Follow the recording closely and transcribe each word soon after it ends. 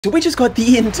So we just got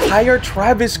the entire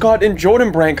Travis Scott and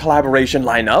Jordan brand collaboration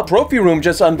lineup. Trophy Room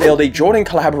just unveiled a Jordan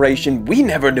collaboration we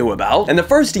never knew about. And the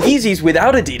first Yeezys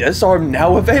without Adidas are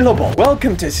now available.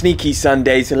 Welcome to Sneaky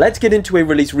Sunday. So let's get into a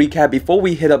release recap before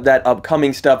we hit up that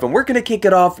upcoming stuff. And we're going to kick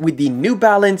it off with the New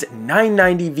Balance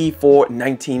 990 V4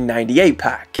 1998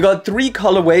 pack. We got 3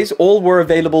 colorways. All were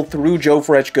available through Joe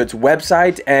Freshgoods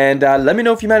website. And let me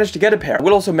know if you managed to get a pair. I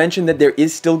will also mention that there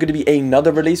is still going to be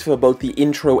another release for both the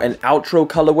intro and outro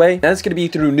colorway. That's going to be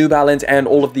through New Balance and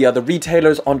all of the other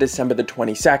retailers on December the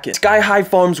 22nd. Sky High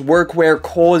Farms Workwear,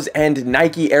 Cause, and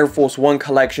Nike Air Force One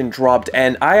collection dropped,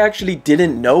 and I actually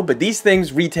didn't know, but these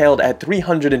things retailed at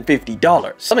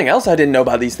 $350. Something else I didn't know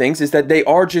about these things is that they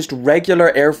are just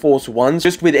regular Air Force Ones,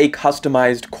 just with a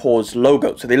customized Cause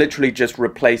logo. So they literally just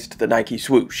replaced the Nike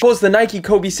swoosh. Of course, the Nike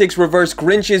Kobe 6 Reverse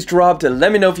Grinches dropped.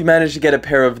 Let me know if you managed to get a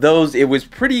pair of those. It was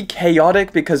pretty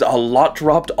chaotic because a lot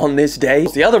dropped on this day.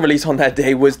 The other release on that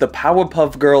day was the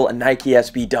Powerpuff Girl Nike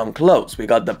SB Dunk Lows. We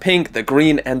got the pink, the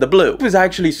green, and the blue. It was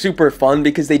actually super fun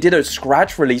because they did a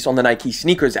scratch release on the Nike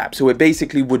Sneakers app. So it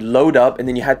basically would load up and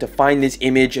then you had to find this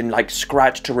image and like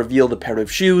scratch to reveal the pair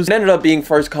of shoes. It ended up being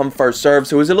first come, first serve.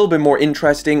 So it was a little bit more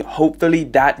interesting. Hopefully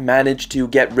that managed to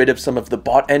get rid of some of the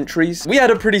bot entries. We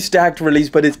had a pretty stacked release,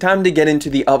 but it's time to get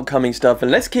into the upcoming stuff. And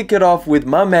let's kick it off with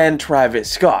my man Travis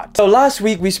Scott. So last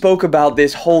week we spoke about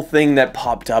this whole thing that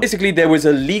popped up. Basically there was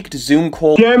a leaked Zoom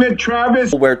call. Damn it,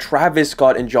 Travis! Where Travis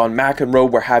Scott and John McEnroe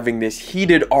were having this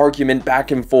heated argument back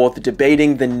and forth,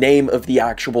 debating the name of the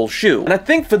actual shoe. And I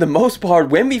think for the most part,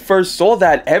 when we first saw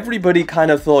that, everybody kind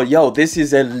of thought, yo, this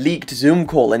is a leaked Zoom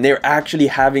call, and they're actually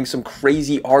having some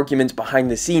crazy arguments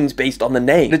behind the scenes based on the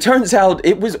name. And it turns out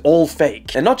it was all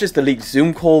fake. And not just the leaked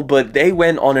Zoom call, but they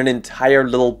went on an entire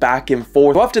little back and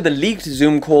forth. So after the leaked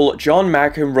Zoom call, John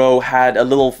McEnroe had a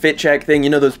little fit check thing. You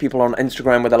know those people on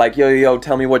Instagram where they're like, yo,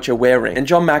 tell me what you're wearing. And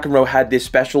John McEnroe had this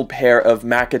special pair of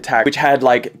Mac Attack, which had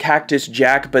like Cactus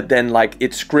Jack, but then like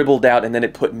it scribbled out and then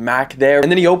it put Mac there.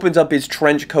 And then he opens up his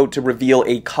trench coat to reveal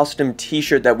a custom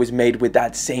t-shirt that was made with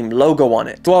that same logo on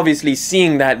it. So obviously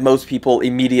seeing that, most people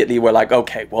immediately were like,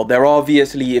 okay, well, they're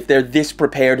obviously, if they're this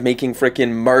prepared making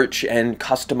freaking merch and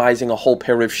customizing a whole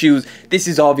pair of shoes, this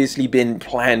has obviously been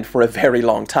planned for a very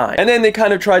long time. And then they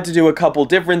kind of tried to do a couple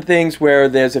different things where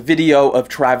there's a video of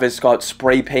Travis Scott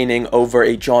spray painting over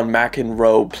a John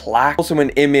McEnroe plaque. Also an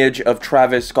image of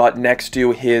Travis Scott next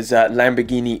to his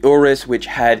Lamborghini Urus, which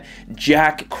had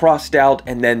Jack crossed out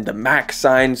and then the Mac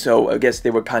sign. So I guess they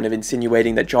were kind of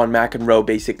insinuating that John McEnroe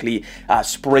basically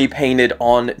spray painted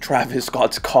on Travis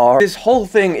Scott's car. This whole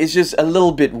thing is just a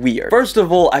little bit weird. First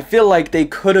of all, I feel like they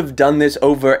could have done this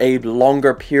over a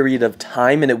longer period of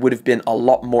time and it would have been a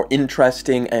lot more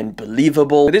interesting and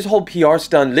believable. But this whole PR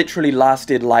stunt literally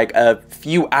lasted like a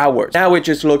few hours. Now it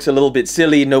just looks a little bit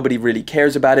silly. Nobody really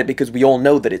cares about it because we all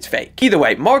know that it's fake. Either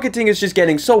way, marketing is just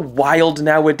getting so wild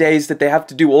nowadays that they have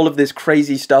to do all of this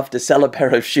crazy stuff to sell a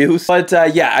pair of shoes. But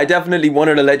yeah, I definitely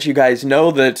wanted to let you guys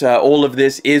know that all of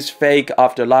this is fake.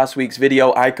 After last week's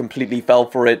video, I completely fell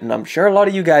for it, and I'm sure a lot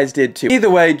of you guys did too. Either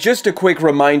way, just a quick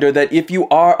reminder that if you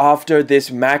are after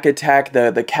this Mac Attack,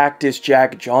 the Cactus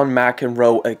Jack John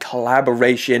McEnroe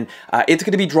collaboration, it's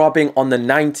going to be dropping on the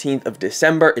 19th of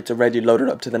December. It's already loaded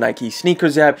up to the Nike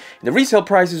Sneakers app. The resale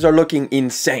prices are looking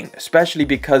insane, especially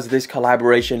because this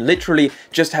collaboration literally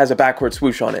just has a backward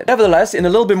swoosh on it. Nevertheless, in a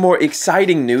little bit more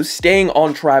exciting news, staying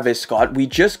on Travis Scott, we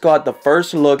just got the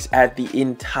first looks at the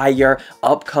entire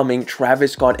upcoming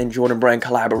Travis Scott and Jordan brand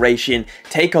collaboration.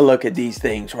 Take a look at these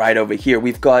things right over here.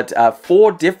 We've got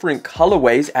 4 different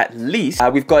colorways at least.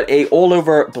 We've got a all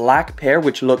over black pair,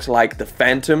 which looks like the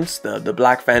Phantoms, the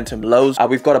Black Phantom lows.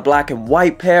 We've got a black and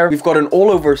white pair. We've got an all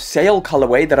over sail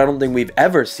colorway that I don't think we've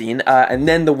ever seen. And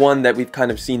then the one that we've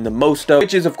kind of seen the most of,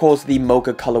 which is of course the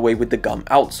mocha colorway with the gum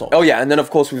outsole. Oh yeah, and then of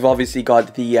course we've obviously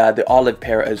got the olive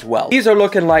pair as well. These are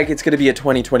looking like it's going to be a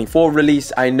 2024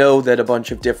 release. I know that a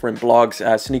bunch of different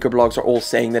blogs, sneaker blogs, are all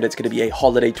saying that it's going to be a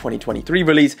holiday 2023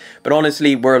 release, but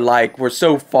honestly we're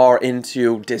so far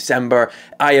into December,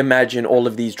 I imagine all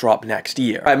of these drop next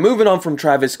year. All right, moving on from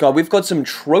Travis Scott, we've got some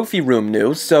trophy room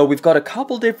news. So we've got a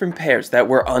couple different pairs that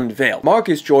were unveiled.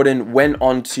 Marcus Jordan went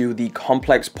on to the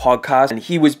Complex podcast and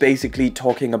he was basically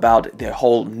talking about the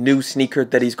whole new sneaker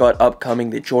that he's got upcoming,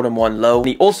 the Jordan 1 Low. And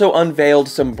he also unveiled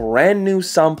some brand new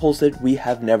samples that we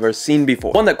have never seen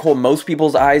before. One that caught most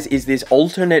people's eyes is this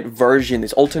alternate version,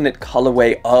 this alternate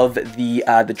colorway of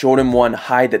the Jordan 1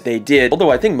 High that they did.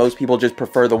 Although I think most people just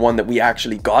prefer the one that we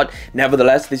actually got.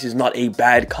 Nevertheless, this is not a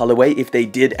bad colorway if they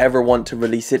did ever want to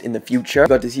release it in the future.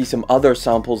 Got to see some other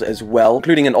samples as well,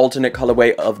 including an alternate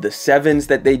colorway of the 7s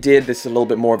that they did. This is a little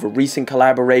bit more of a recent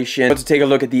collaboration. But to take a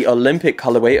look at the Olympic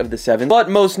colorway of the 7. But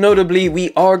most notably,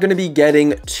 we are going to be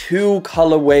getting 2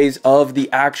 colorways of the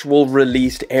actual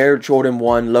released Air Jordan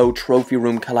 1 Low Trophy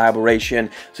Room collaboration.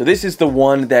 So this is the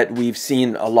one that we've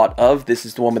seen a lot of. This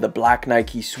is the one with the black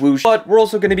Nike swoosh. But we're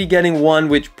also going to be getting one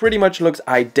which pretty much looks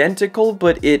identical,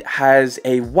 but it has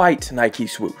a white Nike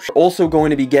swoosh. We're also going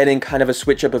to be getting kind of a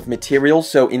switch up of materials.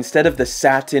 So instead of the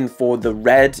satin for the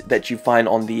red that you find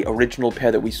on the original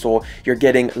pair that we saw, you're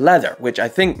getting leather, which I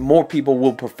think more people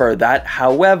will prefer that.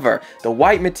 However, the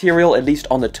white material, at least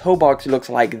on the toe box, looks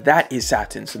like that is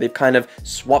satin. So they've kind of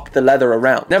swapped the leather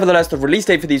around. Nevertheless, the release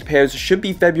date for these pairs should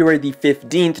be February the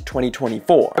 15th,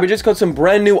 2024. We just got some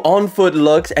brand new on-foot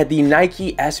looks at the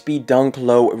Nike SB Dunk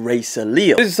Low Rayssa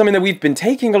Leal. This is something that we've been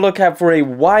taking a look at for a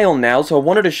while now, so I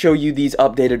wanted to show you these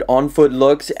updated on-foot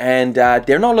looks, and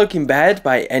they're not looking bad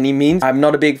by any means. I'm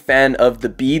not a big fan of the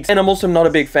beads, and I'm also not a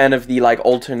big fan of the like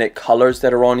alternate colors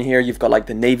that are on here. You've got like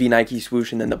the navy Nike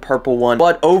swoosh and then the purple one,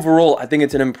 but overall I think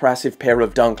it's an impressive pair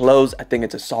of dunk lows. I think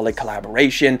it's a solid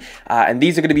collaboration, and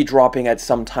these are going to be dropping at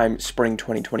sometime spring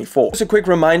 2024. Just a quick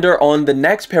reminder on the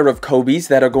next pair of Kobe's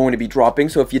that are going to be dropping.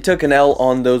 So if you took an L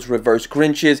on those reverse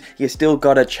Grinches, you still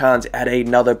got a chance at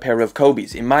another pair of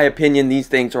Kobe's. In my opinion, these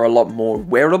things are a lot more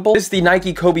wearable. This is the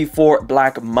Nike Kobe 4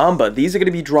 Black Mamba. These are going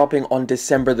to be dropping on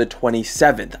December the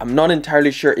 27th. I'm not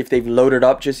entirely sure if they've loaded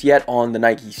up just yet on the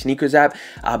Nike sneakers app,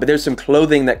 but there's some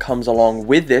clothing that comes along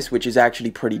with this, which is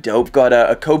actually pretty dope. We've got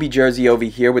a Kobe jersey over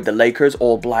here with the Lakers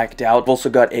all blacked out. We've also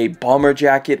got a bomber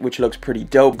jacket, which looks pretty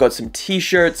dope. We've got some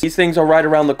t-shirts. These things are right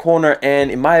around the corner,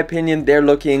 and in my opinion, they're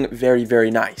looking very,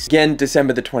 very nice. Again,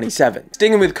 December the 27th.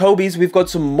 Sticking with Kobe's, we've got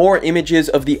some more images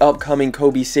of the upcoming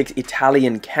Kobe 6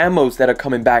 Italian camos that are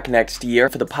coming back next year.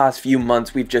 For the past few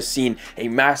months, we've just seen a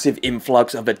massive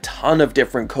influx of a ton of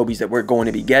different Kobe's that we're going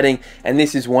to be getting, and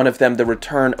this is one of them, the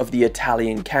return of the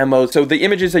Italian camos. So the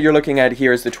images that you're looking at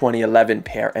here is the 2011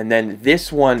 pair, and then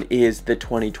this one is the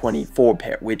 2024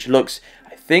 pair, which looks,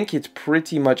 I think it's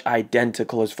pretty much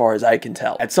identical as far as I can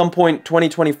tell. At some point,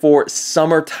 2024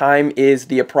 summertime is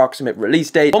the approximate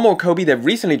release date. One more Kobe that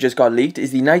recently just got leaked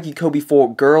is the Nike Kobe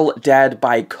 4 Girl Dad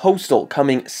Bi-Coastal,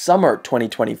 coming summer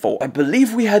 2024. I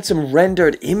believe we had some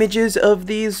rendered images of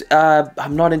these.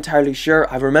 I'm not entirely sure.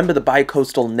 I remember the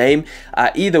Bi-Coastal name.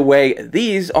 Either way,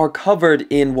 these are covered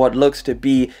in what looks to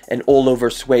be an all-over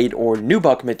suede or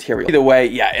nubuck material. Either way,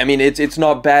 yeah, I mean, it's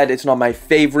not bad. It's not my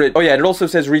favorite. Oh yeah, it also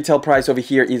says retail price over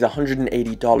here is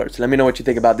 $180. Let me know what you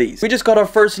think about these. We just got our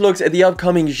first looks at the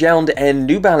upcoming Jound and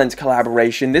New Balance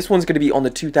collaboration. This one's going to be on the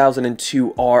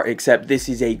 2002R, except this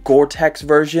is a Gore-Tex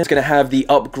version. It's going to have the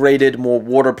upgraded, more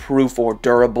waterproof or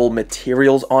durable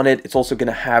materials on it. It's also going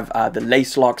to have the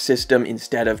lace lock system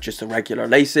instead of just the regular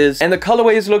laces. And the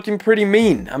colorway is looking pretty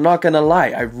mean. I'm not going to lie.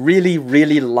 I really,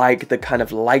 really like the kind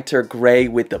of lighter gray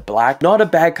with the black. Not a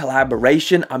bad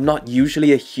collaboration. I'm not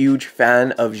usually a huge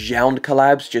fan of Jound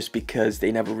collabs just because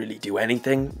they never really do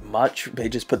anything much. They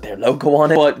just put their logo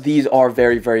on it. But these are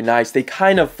very, very nice. They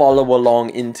kind of follow along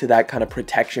into that kind of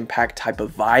protection pack type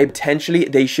of vibe. Potentially,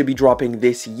 they should be dropping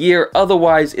this year.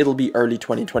 Otherwise, it'll be early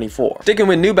 2024. Sticking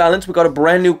with New Balance, we got a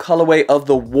brand new colorway of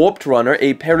the Warped Runner,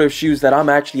 a pair of shoes that I'm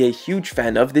actually a huge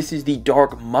fan of. This is the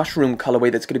dark mushroom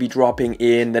colorway that's going to be dropping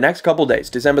in the next couple days,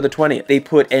 December the 20th. They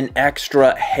put an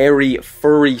extra hairy,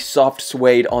 furry, soft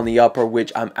suede on the upper,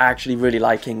 which I'm actually really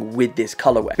liking with this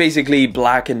colorway. Basically,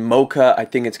 black and mocha. I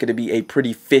think it's going to be a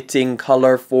pretty fitting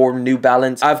color for New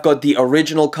Balance. I've got the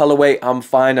original colorway. I'm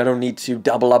fine. I don't need to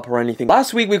double up or anything.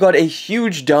 Last week, we got a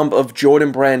huge dump of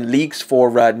Jordan brand leaks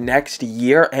for next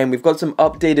year, and we've got some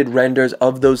updated renders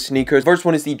of those sneakers. First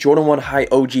one is the Jordan 1 High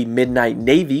OG Midnight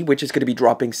Navy, which is going to be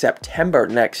dropping September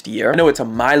next year. I know it's a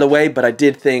mile away, but I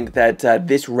did think that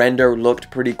this render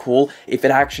looked pretty cool. If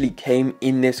it actually came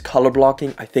in this color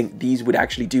blocking, I think these would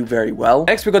actually do very well.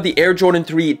 Next, we got the Air Jordan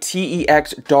 3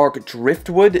 TEX Dark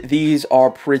Driftwood. These are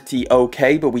pretty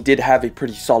okay, but we did have a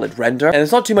pretty solid render. And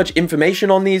there's not too much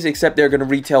information on these, except they're going to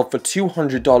retail for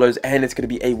 $200, and it's going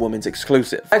to be a women's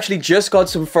exclusive. I actually just got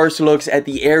some first looks at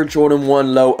the Air Jordan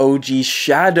 1 Low OG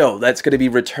Shadow. That's going to be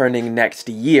returning next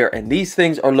year, and these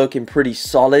things are looking pretty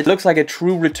solid. Looks like a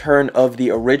true return of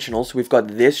the original. So we've got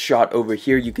this shot over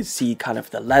here. You can see kind of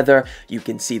the leather. You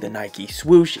can see the Nike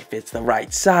swoosh if it's the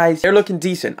right size. They're looking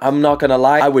decent. I'm not going to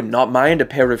lie. I would not mind a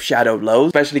pair of Shadow ghetto lows,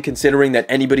 especially considering that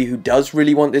anybody who does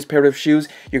really want this pair of shoes,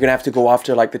 you're gonna have to go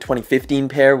after like the 2015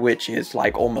 pair, which is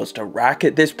like almost a rack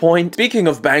at this point. Speaking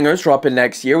of bangers dropping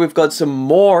next year, we've got some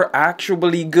more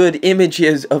actually good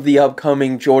images of the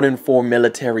upcoming Jordan 4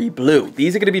 Military Blue.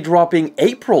 These are going to be dropping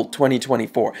April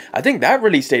 2024. I think that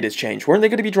release date has changed. Weren't they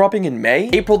going to be dropping in May?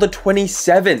 April the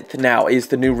 27th now is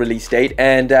the new release date.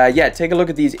 And yeah, take a look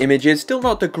at these images. Still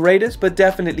not the greatest, but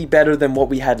definitely better than what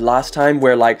we had last time,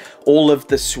 where like all of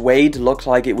the suede looked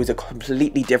like it was a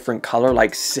completely different color,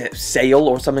 like sail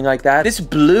or something like that. This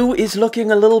blue is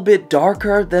looking a little bit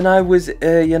darker than I was,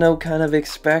 you know, kind of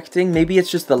expecting. Maybe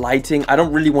it's just the lighting. I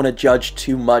don't really want to judge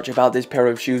too much about this pair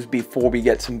of shoes before we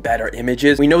get some better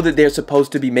images. We know that they're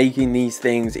supposed to be making these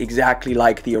things exactly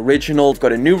like the original. We've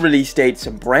got a new release date,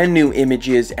 some brand new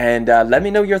images, and let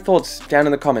me know your thoughts down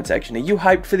in the comment section. Are you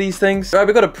hyped for these things? Alright,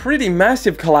 we got a pretty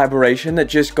massive collaboration that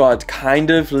just got kind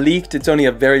of leaked. It's only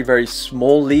a very, very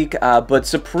small leak, but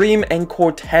Supreme and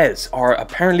Cortez are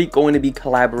apparently going to be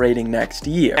collaborating next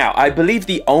year. Now, I believe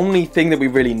the only thing that we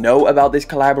really know about this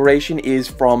collaboration is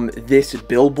from this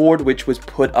billboard, which was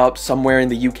put up somewhere in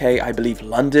the UK, I believe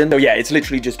London. So yeah, it's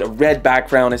literally just a red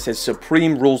background. It says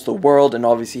Supreme rules the world and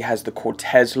obviously has the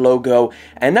Cortez logo,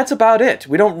 and that's about it.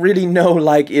 We don't really know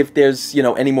like if there's, you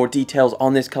know, any more details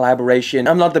on this collaboration.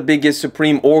 I'm not the biggest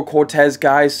Supreme or Cortez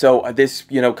guy, so this,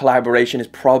 you know, collaboration is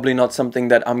probably not something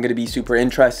that I'm gonna be super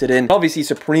interested in. Obviously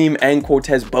Supreme and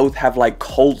Cortez both have like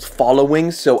cult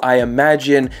followings, so I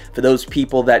imagine for those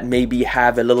people that maybe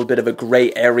have a little bit of a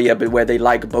gray area but where they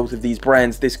like both of these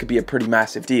brands, this could be a pretty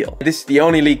massive deal. This is the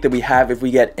only leak that we have. If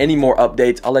we get any more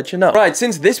updates, I'll let you know. Right,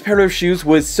 since this pair of shoes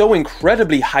was so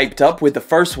incredibly hyped up with the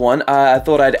first one, I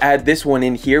thought I'd add this one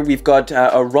in here. We've got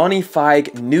a Ronnie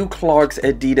Feig New Clarks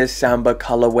Adidas Samba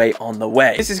colorway on the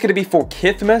way. This is going to be for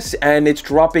Kithmas, and it's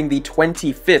dropping the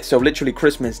 25th, so literally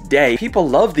Christmas Day. People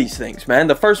love these things, man.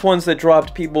 The first ones that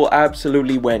dropped, people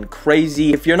absolutely went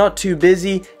crazy. If you're not too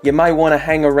busy, you might want to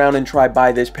hang around and try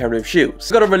buy this pair of shoes.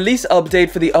 We've got a release update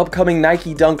for the upcoming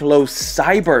Nike Dunk Low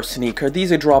Cyber sneaker.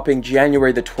 These are dropping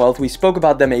January the 12th. We spoke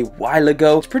about them a while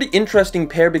ago. It's a pretty interesting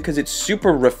pair because it's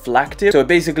super reflective. So it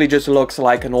basically just looks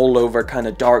like an all over kind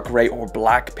of dark gray or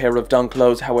black pair of Dunk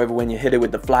Lows. However, when you hit it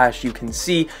with the flash, you can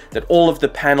see that all of the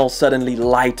panels suddenly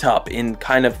light up in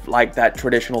kind of like that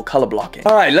traditional color blocking.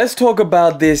 All right, let's talk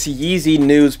about this Yeezy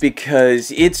news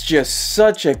because it's just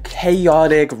such a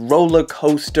chaotic roller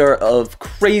coaster of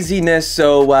craziness.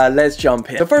 So let's jump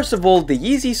in. So first of all, the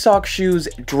Yeezy sock shoes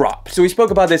dropped. So we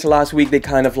spoke about this last week. They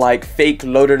kind of like fake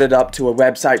loaded it up to a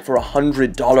website for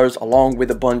 $100 along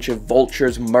with a bunch of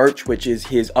Vulture's merch, which is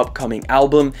his upcoming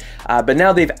album. But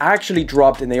now they've actually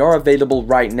dropped and they are available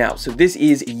right now. So this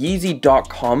is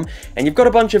Yeezy.com and you've got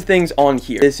a bunch of things on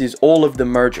here. This is all of the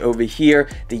merch over here.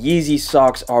 The Yeezy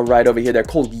socks are right over here. They're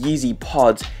called Yeezy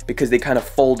pods because they kind of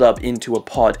fold up into a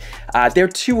pod. They're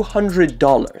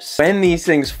 $200. When these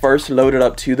things first loaded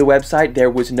up to the website, there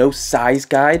was no size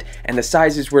guide and the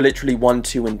sizes were literally 1,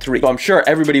 2, and 3. So I'm sure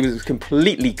everybody was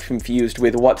completely confused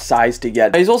with what size to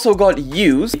get. He's also got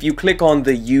used. If you click on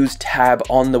the used tab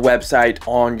on the website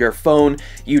on your phone,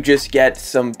 you just get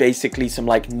some basically some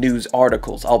like news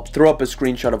articles. I'll throw up a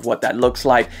screenshot of what that looks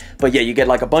like. But yeah, you get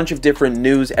like a bunch of different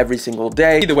news every single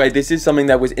day. Either way, this is something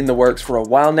that was in the works for a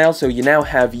while now. So you now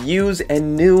have used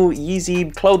and new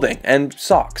Yeezy clothing and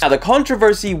socks. Now the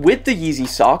controversy with the Yeezy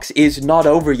socks is not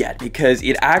over yet because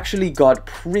it actually got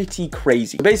pretty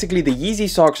crazy. So basically the Yeezy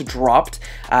socks dropped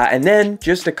and then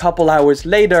just a couple hours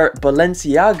later,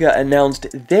 Balenciaga announced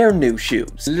their new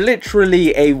shoes.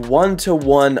 Literally a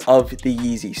one-to-one of the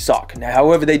Yeezy sock. Now,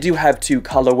 however, they do have two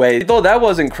colorways. I thought that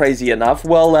wasn't crazy enough.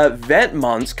 Well,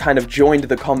 Vetmonts kind of joined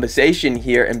the conversation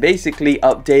here and basically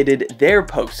updated their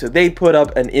post. So they put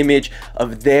up an image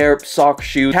of their sock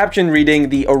shoe, caption reading,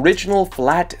 "The original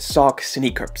flat sock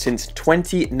sneaker since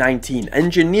 2019,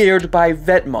 engineered by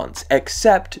Vetmonts,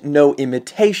 except no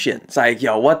imitations." Like,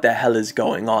 yo, what the hell is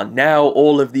going on? Now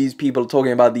all of these people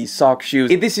talking about these sock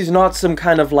shoes. This is not some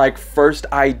kind of like first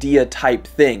idea type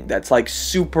thing that's like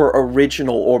super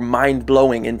original or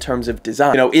mind-blowing in terms of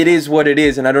design. You know, it is what it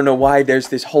is, and I don't know why there's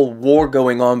this whole war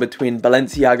going on between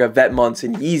Balenciaga, Vetmonts,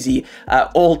 and Yeezy,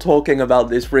 all talking about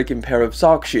this freaking pair of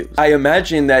sock shoes. I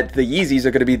imagine that the Yeezys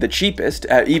are going to be the cheapest,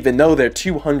 even though they're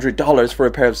 $200 for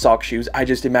a pair of sock shoes. I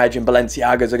just imagine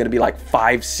Balenciagas are going to be like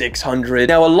 $500, $600.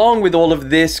 Now, along with all of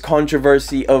this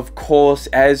controversy, of course,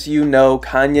 as you know,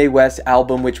 Kanye West's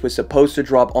album, which was supposed to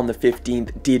drop on the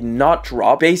 15th, did not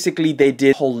drop. Basically, they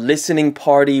did a whole listening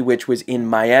party, which was in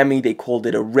Miami. They called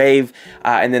it a rave,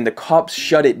 and then the cops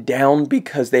shut it down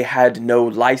because they had no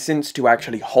license to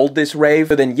actually hold this rave.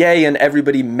 So then Ye and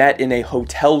everybody met in a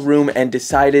hotel room room and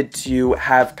decided to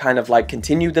have kind of like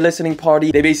continue the listening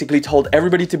party. They basically told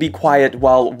everybody to be quiet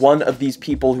while one of these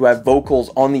people who have vocals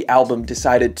on the album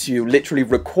decided to literally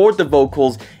record the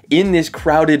vocals in this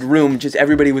crowded room. Just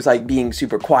everybody was like being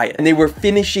super quiet, and they were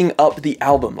finishing up the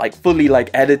album, like fully like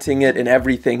editing it and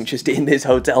everything just in this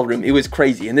hotel room. It was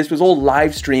crazy, and this was all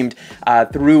live streamed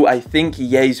through, I think,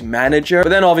 Ye's manager. But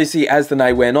then obviously as the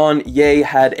night went on, Ye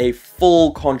had a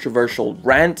full controversial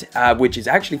rant, which is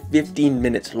actually 15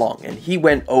 minutes long, and he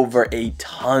went over a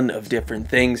ton of different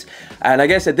things, and I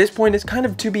guess at this point it's kind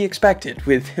of to be expected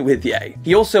with Ye.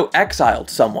 He also exiled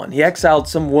someone. He exiled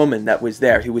some woman that was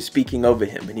there who was speaking over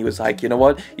him, and he was like, you know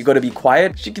what, you gotta be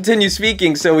quiet. She continued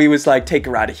speaking, so he was like, take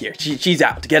her out of here. She's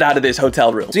out. Get out of this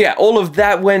hotel room. So yeah, all of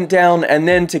that went down, and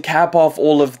then to cap off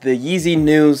all of the Yeezy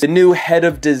news, the new head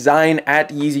of design at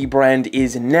Yeezy brand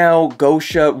is now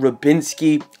Gosha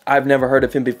Rubinsky. I've never heard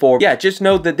of him before. Yeah, just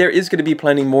know that there is going to be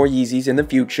plenty more Yeezys in the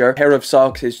future. Pair of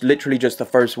socks is literally just the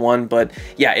first one, but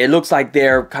yeah, it looks like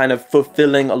they're kind of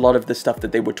fulfilling a lot of the stuff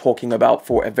that they were talking about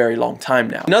for a very long time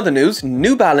now. In other news,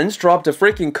 New Balance dropped a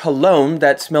freaking cologne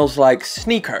that smells like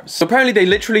sneakers. So apparently they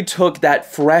literally took that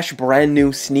fresh, brand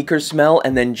new sneaker smell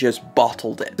and then just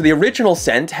bottled it. So the original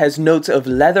scent has notes of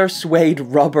leather, suede,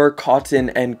 rubber,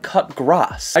 cotton, and cut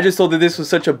grass. I just thought that this was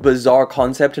such a bizarre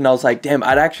concept, and I was like, damn,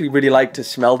 I'd actually really like to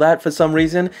smell that for some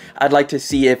reason. I'd like to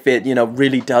see if it, you know,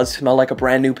 really does smell like a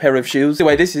brand new pair of shoes.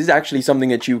 Anyway, this is actually something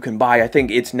that you can buy. I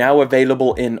think it's now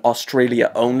available in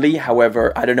Australia only.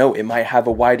 However, I don't know, it might have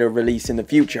a wider release in the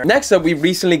future. Next up, we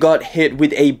recently got hit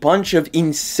with a bunch of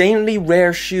insanely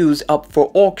rare shoes up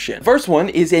for auction. First one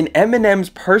is an Eminem's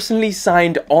personally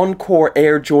signed Encore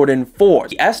Air Jordan 4.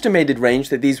 The estimated range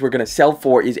that these were going to sell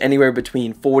for is anywhere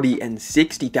between $40,000 and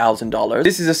 $60,000.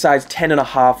 This is a size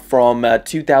 10.5 from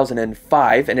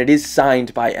 2005, and it is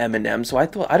signed by Eminem, so I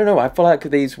don't know, I feel like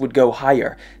these would go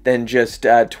higher than just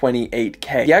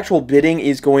 28K. The actual bidding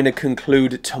is going to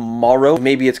conclude tomorrow.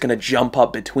 Maybe it's going to jump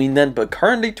up between then, but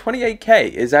currently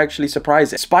 28K is actually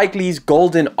surprising. Spike Lee's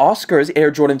Golden Oscars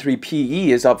Air Jordan 3 PE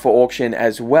is up for auction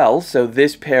as well, so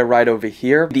this pair right over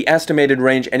here. The estimated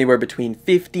range anywhere between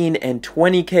 15 and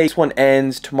 20K. This one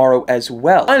ends tomorrow as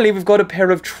well. Finally, we've got a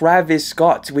pair of Travis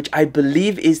Scott's, which I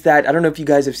believe is that, I don't know if you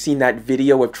guys have seen that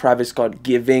video of Travis Scott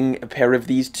giving a pair of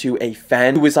these to a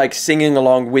fan who was like singing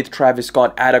along with Travis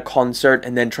Scott at a concert,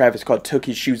 and then Travis Scott took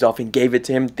his shoes off and gave it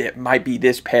to him. That might be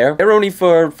this pair. They're only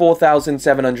for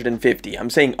 $4,750. I'm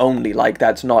saying only, like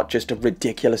that's not just a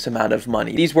ridiculous amount of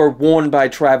money. These were worn by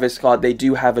Travis Scott. They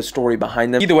do have a story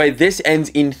behind them. Either way, this ends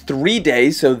in 3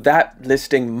 days, so that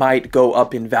listing might go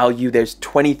up in value. There's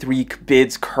 23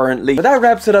 bids currently. But that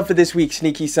wraps it up for this week's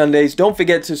Sneaky Sundays. Don't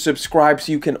forget to subscribe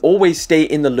so you can always stay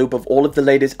in the loop of all of the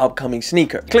latest upcoming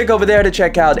sneakers. Click over there to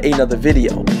check out another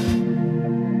video.